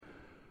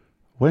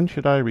When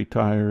should I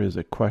retire is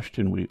a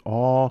question we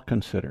all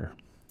consider,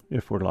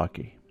 if we're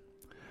lucky.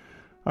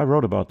 I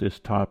wrote about this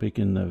topic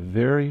in the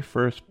very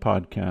first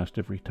podcast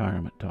of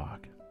Retirement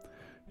Talk.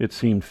 It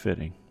seemed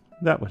fitting.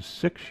 That was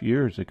 6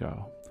 years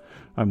ago.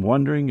 I'm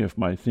wondering if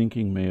my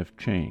thinking may have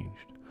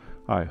changed.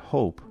 I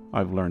hope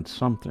I've learned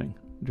something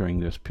during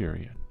this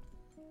period.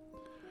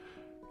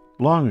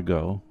 Long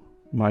ago,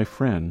 my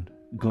friend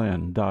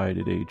Glenn died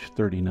at age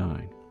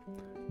 39,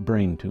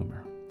 brain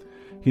tumor.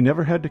 He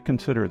never had to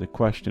consider the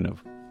question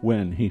of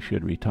when he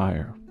should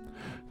retire.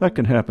 That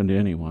can happen to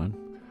anyone.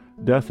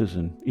 Death is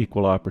an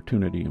equal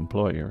opportunity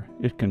employer.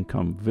 It can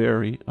come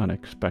very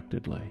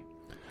unexpectedly.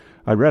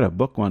 I read a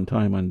book one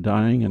time on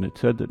dying, and it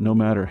said that no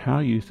matter how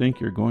you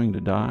think you're going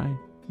to die,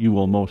 you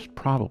will most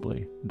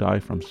probably die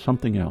from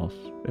something else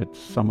at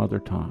some other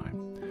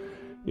time.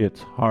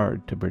 It's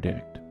hard to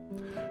predict.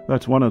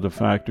 That's one of the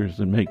factors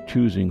that make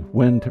choosing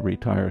when to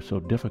retire so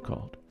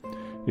difficult.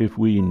 If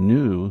we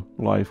knew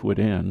life would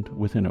end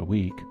within a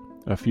week,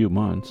 a few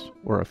months,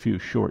 or a few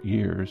short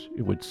years,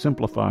 it would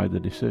simplify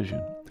the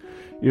decision.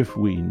 If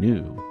we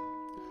knew,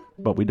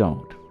 but we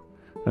don't,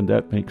 and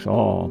that makes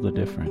all the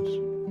difference.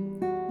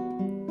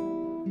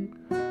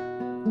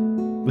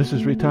 This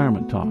is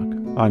Retirement Talk.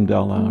 I'm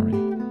Del Lowry.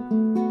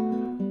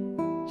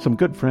 Some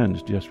good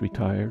friends just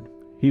retired,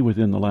 he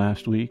within the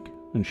last week,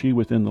 and she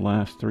within the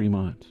last 3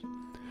 months.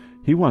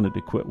 He wanted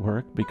to quit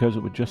work because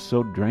it was just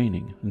so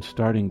draining and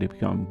starting to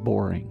become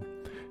boring.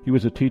 He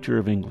was a teacher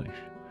of English,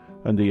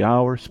 and the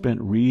hours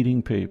spent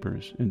reading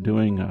papers and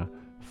doing a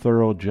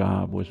thorough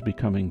job was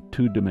becoming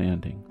too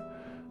demanding.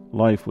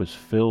 Life was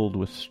filled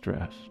with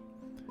stress.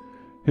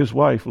 His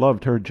wife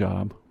loved her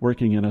job,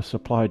 working in a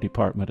supply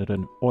department at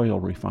an oil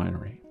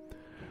refinery.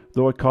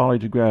 Though a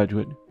college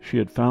graduate, she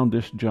had found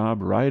this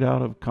job right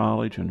out of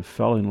college and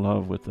fell in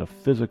love with the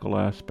physical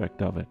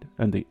aspect of it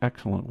and the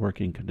excellent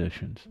working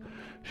conditions.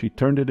 She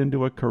turned it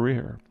into a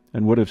career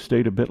and would have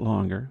stayed a bit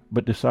longer,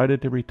 but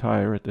decided to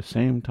retire at the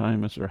same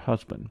time as her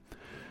husband.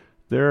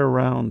 They're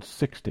around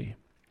 60.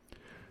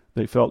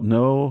 They felt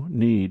no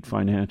need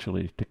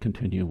financially to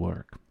continue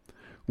work.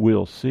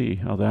 We'll see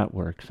how that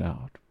works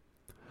out.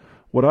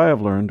 What I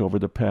have learned over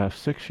the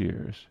past 6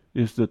 years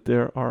is that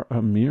there are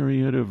a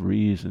myriad of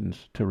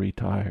reasons to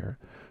retire,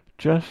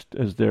 just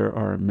as there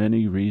are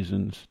many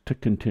reasons to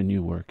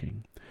continue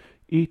working.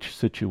 Each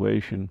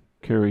situation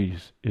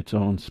carries its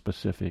own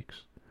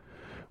specifics.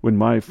 When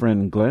my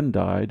friend Glenn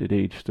died at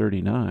age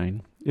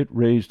 39, it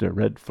raised a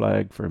red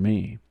flag for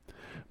me.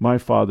 My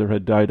father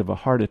had died of a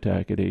heart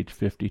attack at age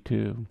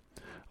 52.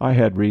 I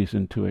had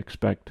reason to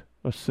expect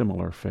a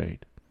similar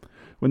fate.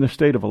 When the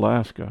state of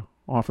Alaska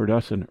offered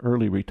us an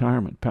early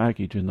retirement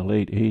package in the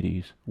late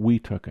 80s, we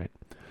took it.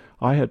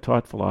 I had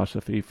taught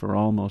philosophy for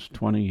almost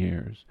 20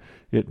 years.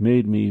 It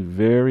made me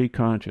very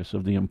conscious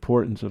of the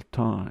importance of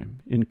time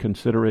in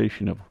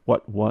consideration of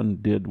what one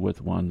did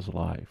with one's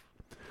life.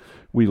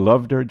 We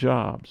loved our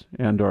jobs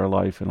and our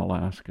life in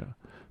Alaska,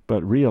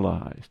 but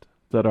realized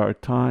that our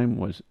time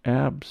was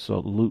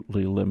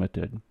absolutely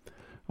limited.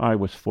 I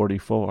was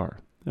 44,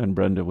 and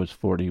Brenda was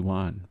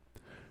 41.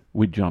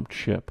 We jumped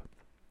ship.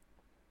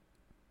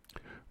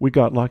 We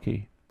got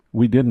lucky.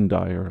 We didn't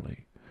die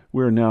early.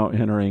 We're now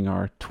entering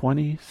our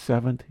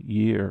 27th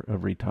year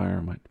of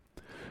retirement.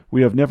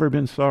 We have never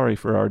been sorry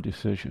for our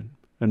decision,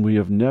 and we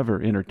have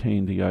never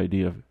entertained the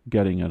idea of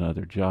getting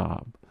another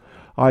job.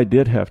 I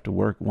did have to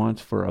work once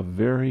for a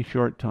very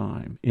short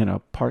time in a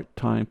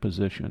part-time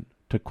position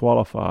to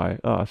qualify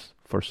us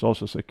for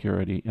Social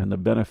Security and the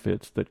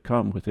benefits that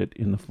come with it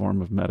in the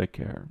form of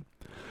Medicare.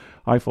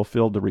 I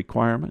fulfilled the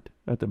requirement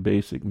at the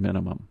basic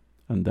minimum,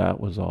 and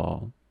that was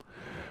all.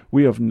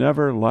 We have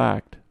never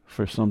lacked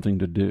for something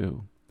to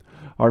do.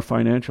 Our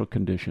financial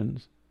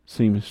conditions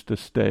seems to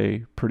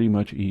stay pretty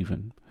much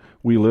even.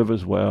 We live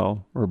as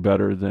well or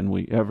better than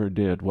we ever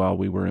did while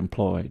we were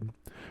employed.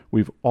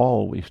 We've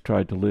always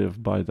tried to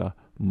live by the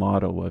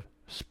motto of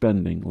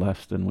spending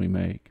less than we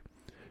make.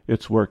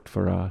 It's worked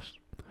for us.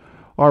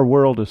 Our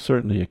world has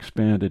certainly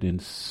expanded in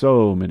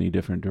so many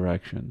different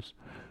directions.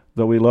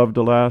 Though we loved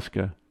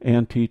Alaska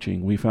and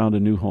teaching, we found a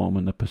new home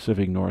in the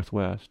Pacific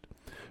Northwest.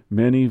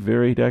 Many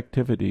varied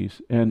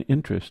activities and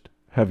interests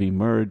have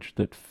emerged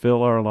that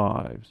fill our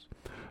lives.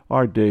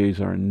 Our days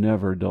are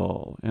never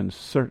dull and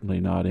certainly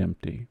not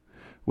empty.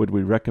 Would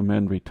we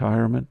recommend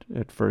retirement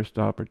at first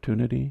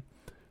opportunity?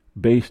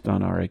 Based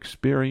on our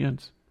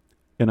experience,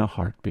 in a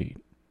heartbeat.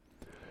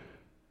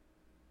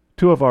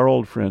 2 of our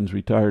old friends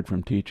retired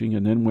from teaching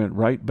and then went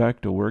right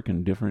back to work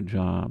in different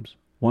jobs.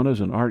 One is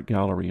an art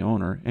gallery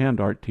owner and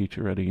art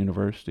teacher at a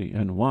university,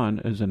 and one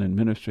is an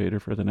administrator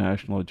for the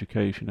National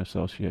Education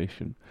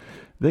Association.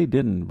 They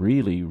didn't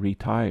really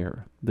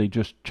retire. They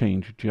just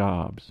changed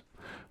jobs.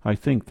 I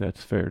think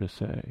that's fair to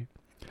say.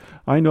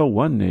 I know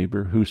one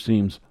neighbor who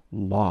seems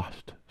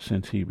lost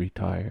since he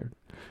retired.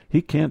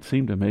 He can't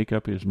seem to make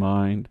up his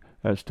mind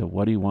as to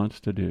what he wants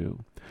to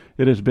do.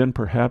 It has been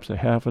perhaps a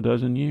half a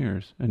dozen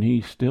years, and he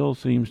still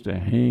seems to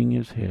hang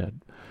his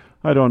head.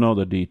 I don't know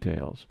the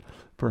details.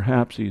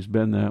 Perhaps he's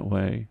been that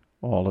way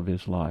all of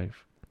his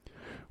life.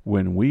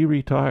 When we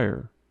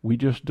retire, we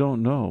just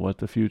don't know what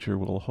the future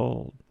will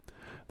hold.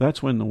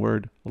 That's when the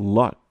word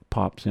luck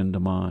pops into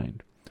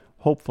mind.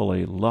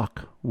 Hopefully,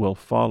 luck will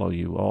follow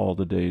you all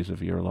the days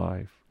of your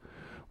life.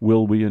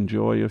 Will we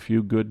enjoy a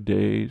few good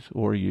days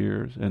or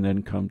years and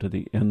then come to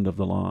the end of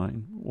the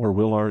line? Or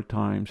will our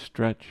time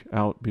stretch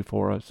out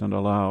before us and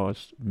allow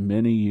us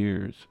many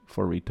years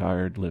for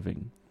retired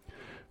living?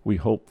 We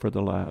hope for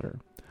the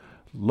latter.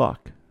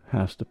 Luck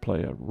has to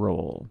play a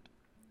role.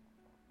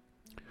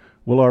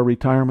 Will our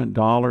retirement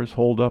dollars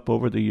hold up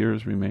over the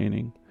years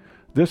remaining?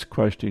 This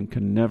question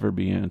can never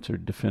be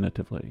answered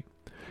definitively.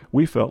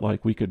 We felt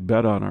like we could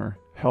bet on our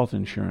health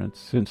insurance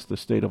since the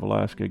state of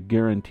Alaska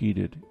guaranteed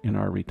it in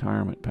our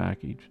retirement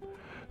package.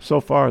 So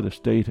far, the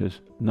state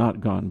has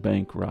not gone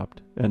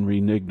bankrupt and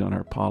reneged on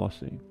our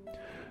policy.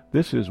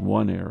 This is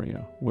one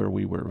area where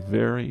we were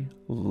very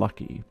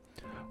lucky.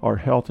 Our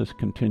health has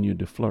continued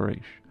to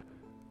flourish.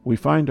 We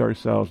find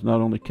ourselves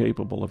not only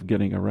capable of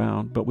getting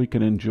around, but we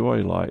can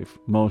enjoy life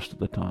most of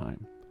the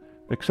time,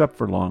 except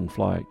for long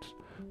flights.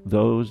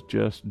 Those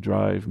just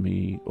drive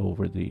me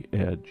over the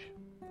edge.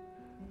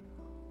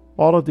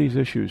 All of these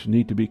issues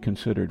need to be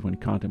considered when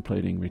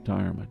contemplating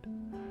retirement.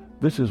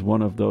 This is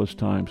one of those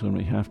times when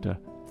we have to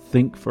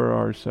think for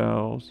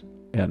ourselves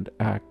and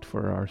act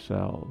for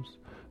ourselves.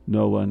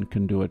 No one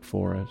can do it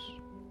for us.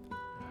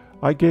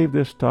 I gave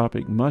this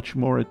topic much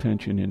more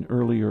attention in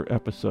earlier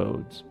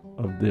episodes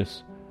of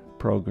this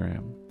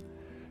program.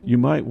 You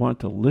might want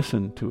to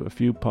listen to a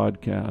few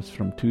podcasts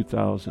from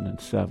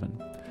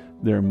 2007.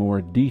 They're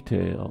more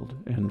detailed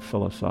and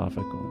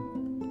philosophical.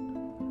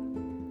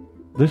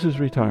 This is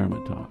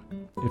Retirement Talk.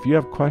 If you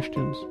have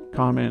questions,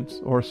 comments,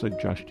 or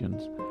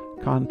suggestions,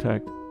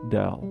 contact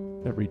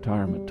Del at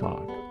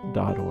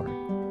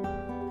retirementtalk.org.